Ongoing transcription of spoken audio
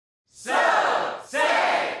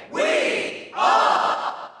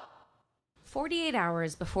8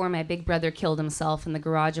 hours before my big brother killed himself in the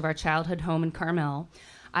garage of our childhood home in Carmel,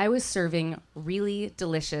 I was serving really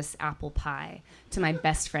delicious apple pie to my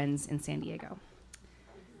best friends in San Diego.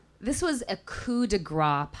 This was a coup de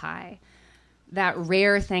grace pie, that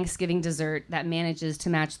rare Thanksgiving dessert that manages to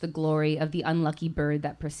match the glory of the unlucky bird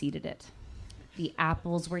that preceded it. The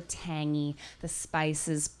apples were tangy, the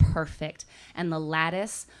spices perfect, and the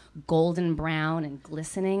lattice, golden brown and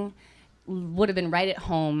glistening, would have been right at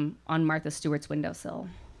home on Martha Stewart's windowsill.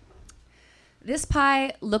 This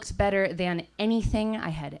pie looked better than anything I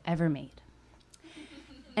had ever made.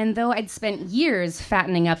 And though I'd spent years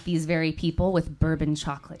fattening up these very people with bourbon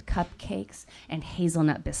chocolate cupcakes and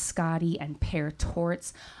hazelnut biscotti and pear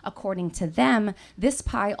torts, according to them, this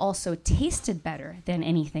pie also tasted better than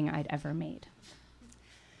anything I'd ever made.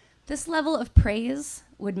 This level of praise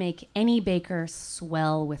would make any baker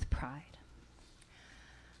swell with pride.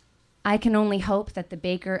 I can only hope that the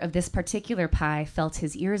baker of this particular pie felt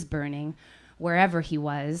his ears burning wherever he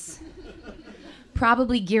was,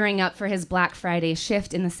 probably gearing up for his Black Friday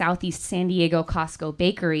shift in the Southeast San Diego Costco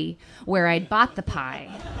bakery, where I'd bought the pie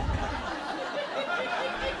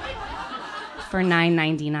for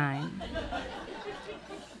 $9.99.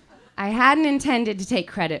 I hadn't intended to take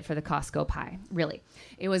credit for the Costco pie, really.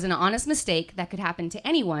 It was an honest mistake that could happen to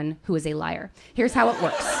anyone who is a liar. Here's how it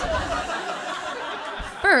works.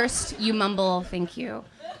 First, you mumble, "Thank you,"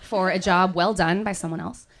 for a job well done by someone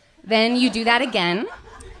else. Then you do that again,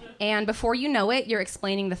 and before you know it, you're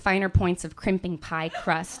explaining the finer points of crimping pie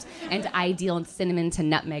crust and ideal cinnamon to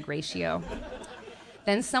nutmeg ratio.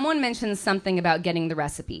 Then someone mentions something about getting the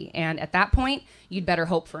recipe, and at that point, you'd better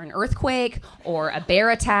hope for an earthquake, or a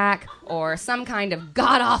bear attack, or some kind of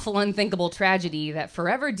god-awful unthinkable tragedy that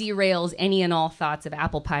forever derails any and all thoughts of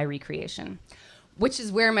apple pie recreation, which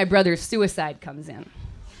is where my brother's suicide comes in.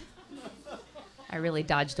 I really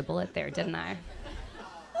dodged a bullet there, didn't I?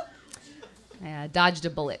 Dodged a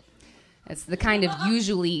bullet. It's the kind of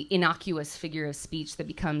usually innocuous figure of speech that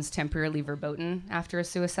becomes temporarily verboten after a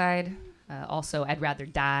suicide. Also, "I'd rather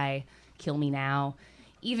die," "kill me now."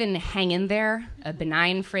 Even "hang in there," a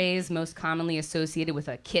benign phrase most commonly associated with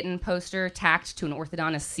a kitten poster tacked to an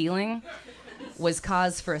orthodontist's ceiling, was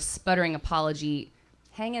cause for a sputtering apology.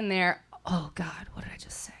 "Hang in there," oh God, what did I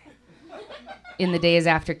just say? In the days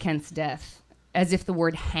after Kent's death, as if the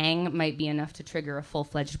word hang might be enough to trigger a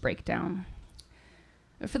full-fledged breakdown.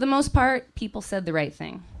 For the most part, people said the right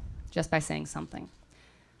thing, just by saying something.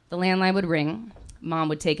 The landline would ring. Mom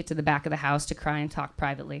would take it to the back of the house to cry and talk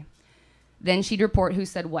privately. Then she'd report who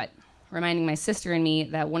said what, reminding my sister and me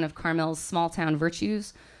that one of Carmel's small-town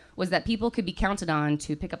virtues was that people could be counted on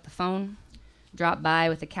to pick up the phone, drop by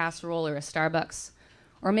with a casserole or a Starbucks,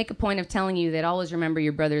 or make a point of telling you they'd always remember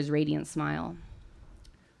your brother's radiant smile.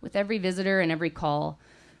 With every visitor and every call,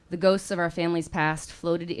 the ghosts of our family's past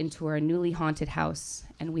floated into our newly haunted house,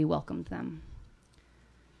 and we welcomed them.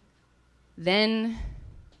 Then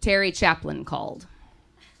Terry Chaplin called.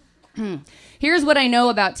 Here's what I know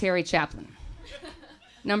about Terry Chaplin.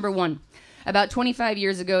 Number one, about 25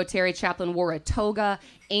 years ago, Terry Chaplin wore a toga,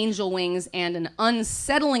 angel wings, and an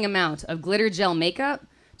unsettling amount of glitter gel makeup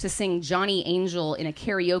to sing Johnny Angel in a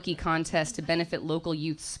karaoke contest to benefit local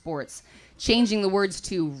youth sports, changing the words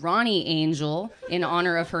to Ronnie Angel in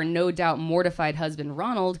honor of her no doubt mortified husband,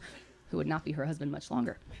 Ronald, who would not be her husband much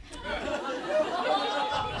longer.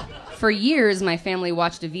 For years, my family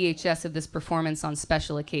watched a VHS of this performance on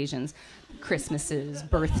special occasions. Christmases,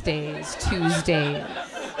 birthdays, Tuesdays.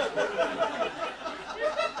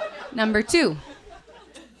 Number two,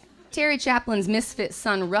 Terry Chaplin's misfit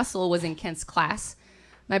son, Russell, was in Kent's class.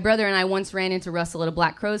 My brother and I once ran into Russell at a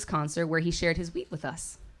Black Crowes concert where he shared his wheat with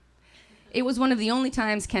us. It was one of the only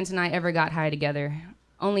times Kent and I ever got high together.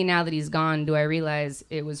 Only now that he's gone do I realize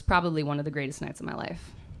it was probably one of the greatest nights of my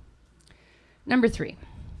life. Number three.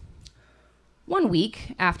 One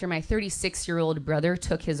week after my 36-year-old brother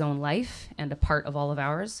took his own life, and a part of all of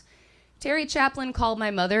ours, Terry Chaplin called my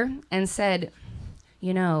mother and said,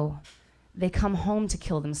 "You know, they come home to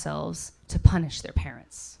kill themselves to punish their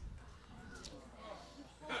parents."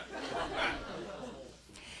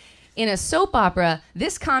 In a soap opera,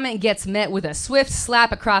 this comment gets met with a swift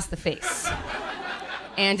slap across the face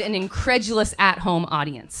and an incredulous at-home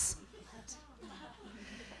audience.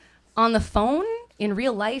 On the phone, in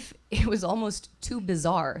real life, it was almost too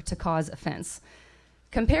bizarre to cause offense.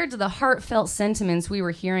 Compared to the heartfelt sentiments we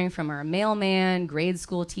were hearing from our mailman, grade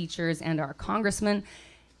school teachers, and our congressman,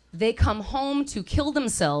 "they come home to kill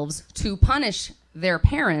themselves to punish their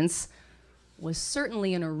parents" was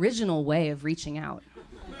certainly an original way of reaching out.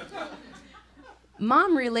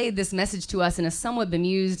 Mom relayed this message to us in a somewhat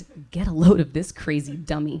bemused, "get a load of this crazy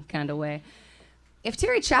dummy" kind of way. If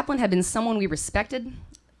Terry Chaplin had been someone we respected,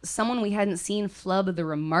 someone we hadn't seen flub the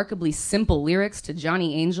remarkably simple lyrics to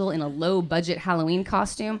Johnny Angel in a low-budget Halloween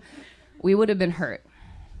costume, we would have been hurt.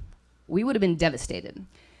 We would have been devastated.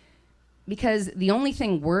 Because the only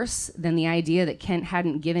thing worse than the idea that Kent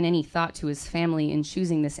hadn't given any thought to his family in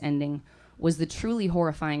choosing this ending was the truly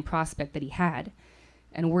horrifying prospect that he had.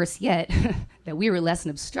 And worse yet, that we were less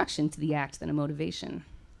an obstruction to the act than a motivation.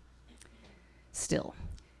 Still,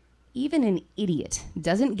 even an idiot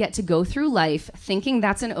doesn't get to go through life thinking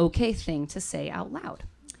that's an okay thing to say out loud.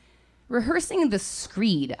 Rehearsing the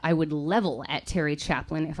screed I would level at Terry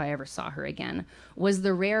Chaplin if I ever saw her again was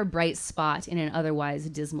the rare bright spot in an otherwise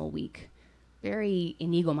dismal week. Very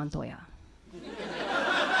Inigo Montoya.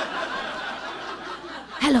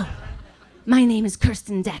 Hello, my name is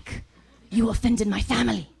Kirsten Deck. You offended my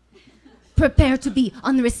family. Prepare to be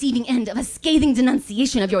on the receiving end of a scathing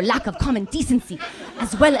denunciation of your lack of common decency,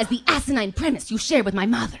 as well as the asinine premise you share with my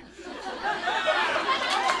mother.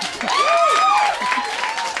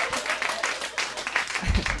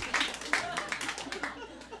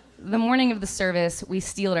 The morning of the service, we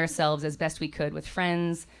steeled ourselves as best we could with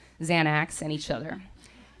friends, Xanax, and each other,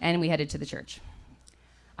 and we headed to the church.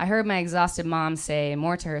 I heard my exhausted mom say,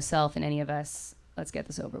 more to herself than any of us, let's get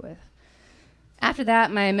this over with. After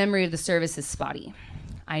that, my memory of the service is spotty.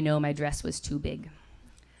 I know my dress was too big.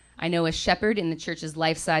 I know a shepherd in the church's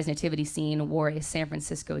life-size nativity scene wore a San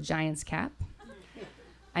Francisco Giants cap.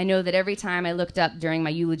 I know that every time I looked up during my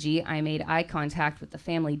eulogy, I made eye contact with the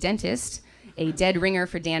family dentist, a dead ringer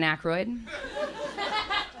for Dan Aykroyd.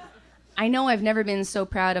 I know I've never been so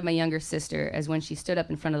proud of my younger sister as when she stood up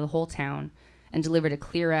in front of the whole town and delivered a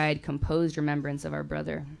clear-eyed, composed remembrance of our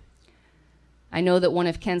brother. I know that one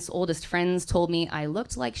of Kent's oldest friends told me I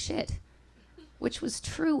looked like shit, which was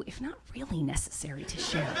true, if not really necessary to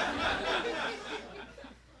share.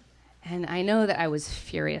 And I know that I was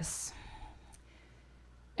furious.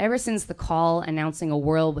 Ever since the call announcing a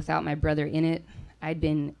world without my brother in it, I'd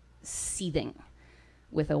been seething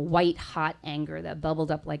with a white-hot anger that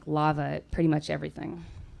bubbled up like lava at pretty much everything.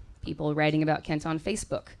 People writing about Kent on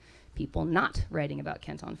Facebook, people not writing about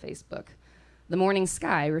Kent on Facebook. The morning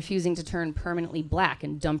sky refusing to turn permanently black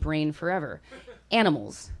and dump rain forever.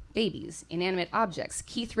 Animals, babies, inanimate objects,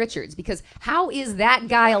 Keith Richards, because how is that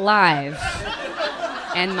guy alive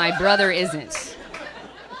and my brother isn't?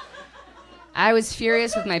 I was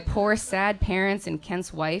furious with my poor, sad parents and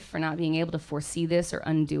Kent's wife for not being able to foresee this or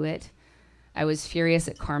undo it. I was furious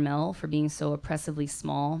at Carmel for being so oppressively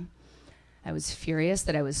small. I was furious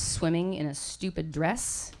that I was swimming in a stupid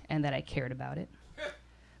dress and that I cared about it.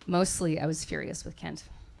 Mostly, I was furious with Kent.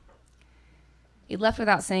 He'd left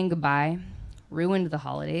without saying goodbye, ruined the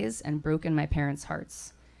holidays, and broken my parents'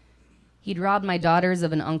 hearts. He'd robbed my daughters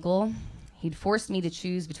of an uncle. He'd forced me to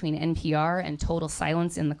choose between NPR and total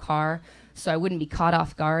silence in the car so I wouldn't be caught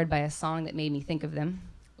off guard by a song that made me think of them,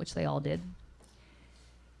 which they all did.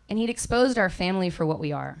 And he'd exposed our family for what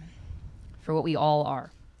we are, for what we all are.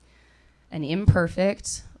 An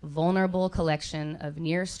imperfect, vulnerable collection of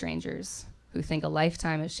near strangers who think a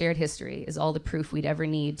lifetime of shared history is all the proof we'd ever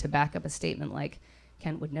need to back up a statement like,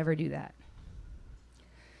 Kent would never do that.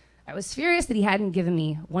 I was furious that he hadn't given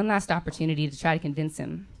me one last opportunity to try to convince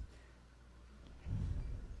him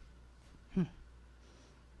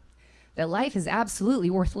that life is absolutely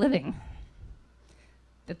worth living,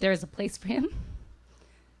 that there is a place for him.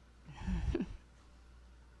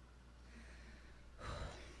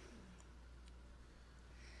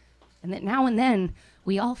 And that now and then,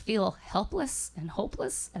 we all feel helpless and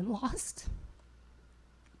hopeless and lost.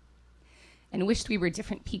 And wished we were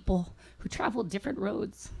different people who traveled different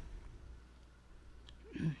roads.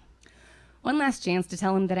 One last chance to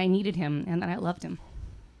tell him that I needed him and that I loved him.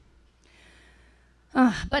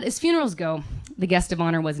 But as funerals go, the guest of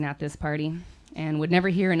honor wasn't at this party and would never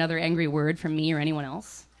hear another angry word from me or anyone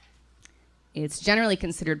else. It's generally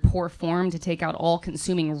considered poor form to take out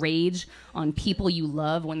all-consuming rage on people you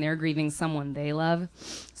love when they're grieving someone they love.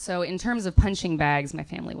 So in terms of punching bags, my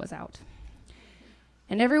family was out.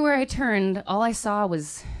 And everywhere I turned, all I saw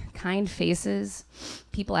was kind faces,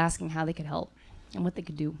 people asking how they could help and what they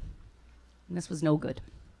could do. And this was no good.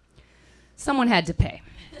 Someone had to pay.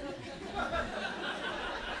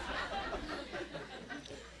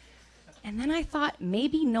 And then I thought,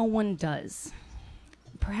 maybe no one does.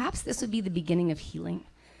 Perhaps this would be the beginning of healing.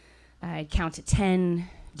 I'd count to 10,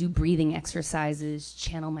 do breathing exercises,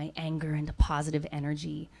 channel my anger into positive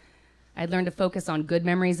energy. I'd learn to focus on good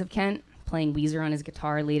memories of Kent, playing Weezer on his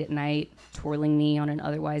guitar late at night, twirling me on an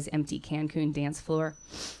otherwise empty Cancun dance floor.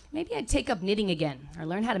 Maybe I'd take up knitting again or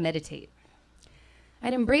learn how to meditate.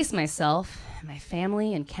 I'd embrace myself, my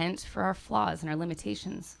family, and Kent for our flaws and our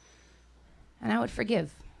limitations. And I would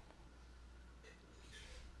forgive.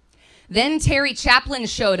 Then Terry Chaplin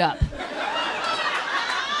showed up.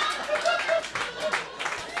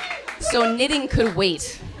 So knitting could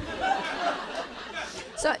wait.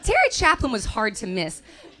 So Terry Chaplin was hard to miss,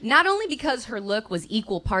 not only because her look was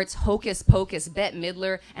equal parts Hocus Pocus Bette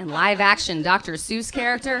Midler and live-action Dr. Seuss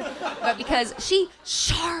character, but because she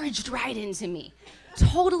charged right into me,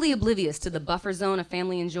 totally oblivious to the buffer zone a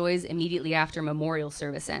family enjoys immediately after memorial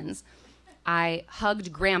service ends. I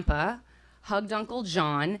hugged Grandpa, hugged Uncle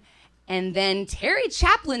John, and then Terry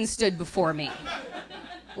Chaplin stood before me,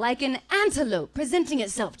 like an antelope presenting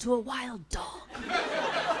itself to a wild dog.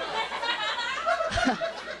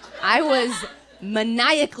 I was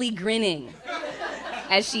maniacally grinning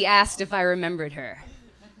as she asked if I remembered her.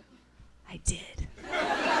 I did.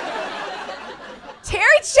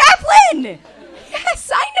 Terry Chaplin!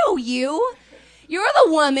 Yes, I know you. You're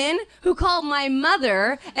the woman who called my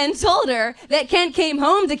mother and told her that Kent came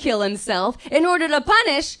home to kill himself in order to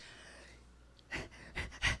punish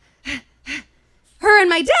her and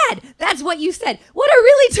my dad. That's what you said. What a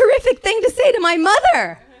really terrific thing to say to my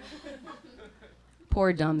mother.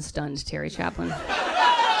 Poor, dumb, stunned Terry Chaplin.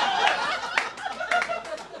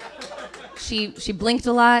 She blinked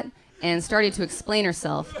a lot and started to explain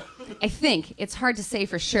herself. I think it's hard to say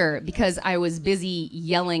for sure because I was busy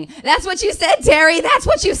yelling, "That's what you said, Terry! That's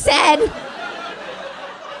what you said!"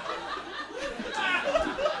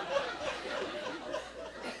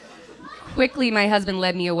 Quickly, my husband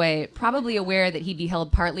led me away, probably aware that he'd be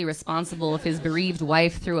held partly responsible if his bereaved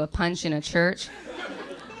wife threw a punch in a church.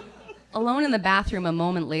 Alone in the bathroom a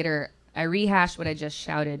moment later, I rehashed what I just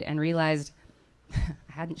shouted and realized I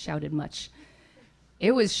hadn't shouted much.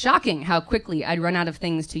 It was shocking how quickly I'd run out of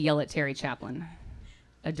things to yell at Terry Chaplin.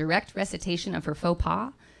 A direct recitation of her faux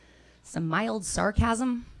pas? Some mild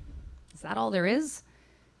sarcasm? Is that all there is?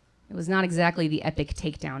 It was not exactly the epic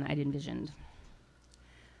takedown I'd envisioned.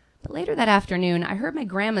 But later that afternoon, I heard my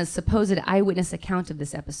grandma's supposed eyewitness account of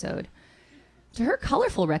this episode. To her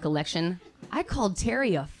colorful recollection, I called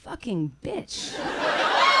Terry a fucking bitch.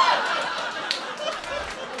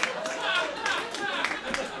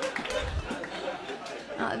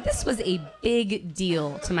 This was a big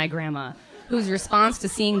deal to my grandma, whose response to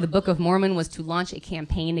seeing the Book of Mormon was to launch a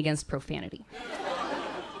campaign against profanity.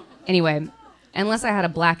 Anyway, unless I had a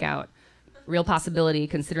blackout, real possibility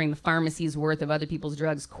considering the pharmacy's worth of other people's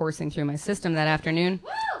drugs coursing through my system that afternoon,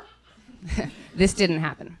 this didn't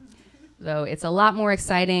happen. Though it's a lot more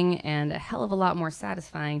exciting and a hell of a lot more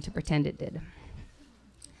satisfying to pretend it did.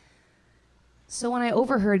 So when I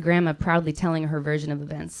overheard Grandma proudly telling her version of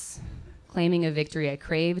events, claiming a victory I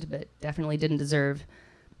craved but definitely didn't deserve,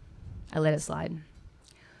 I let it slide.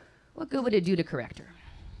 What good would it do to correct her?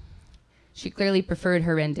 She clearly preferred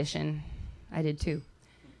her rendition. I did too.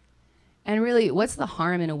 And really, what's the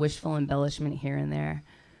harm in a wishful embellishment here and there?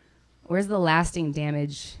 Where's the lasting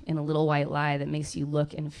damage in a little white lie that makes you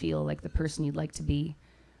look and feel like the person you'd like to be,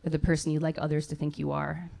 or the person you'd like others to think you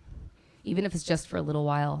are? Even if it's just for a little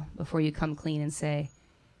while, before you come clean and say,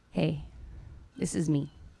 "Hey, this is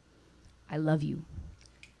me. I love you.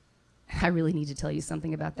 I really need to tell you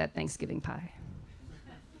something about that Thanksgiving pie."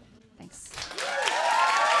 Thanks.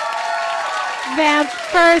 VAMP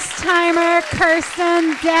first-timer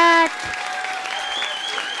Kirsten Deck.